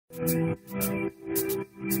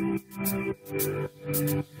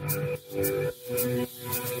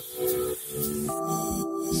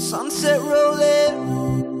Sunset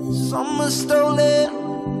rolling, summer stolen.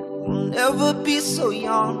 We'll never be so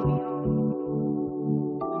young.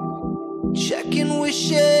 Checking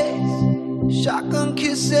wishes, shotgun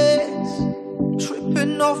kisses,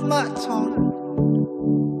 tripping off my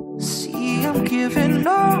tongue. See, I'm giving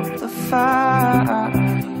up the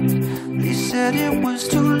fight. They said it was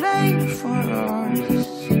too late for us,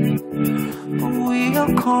 but we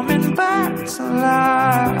are coming back to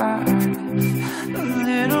life. A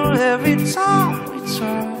little every time we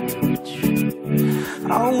touch.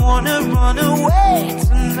 I wanna run away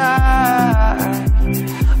tonight.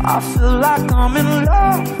 I feel like I'm in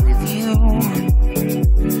love with you.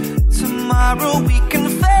 Tomorrow we can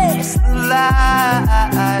face the light.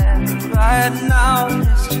 Right now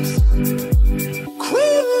let's just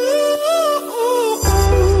cruise.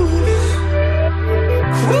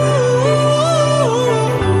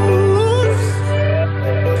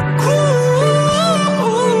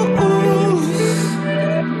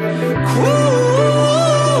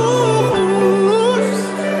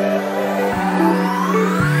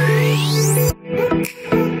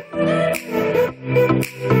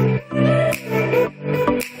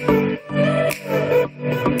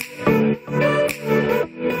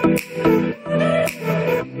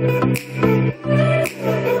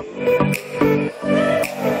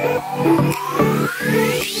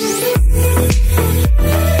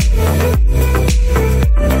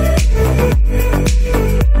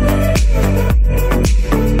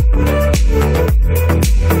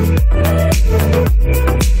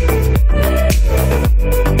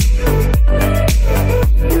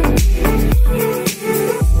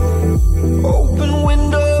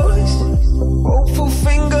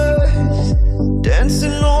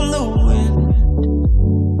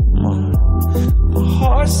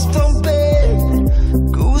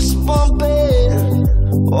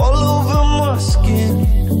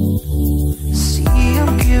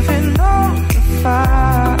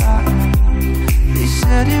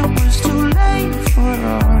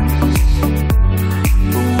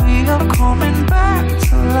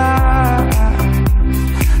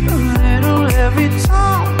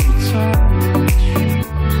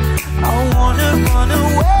 Run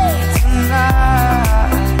away tonight.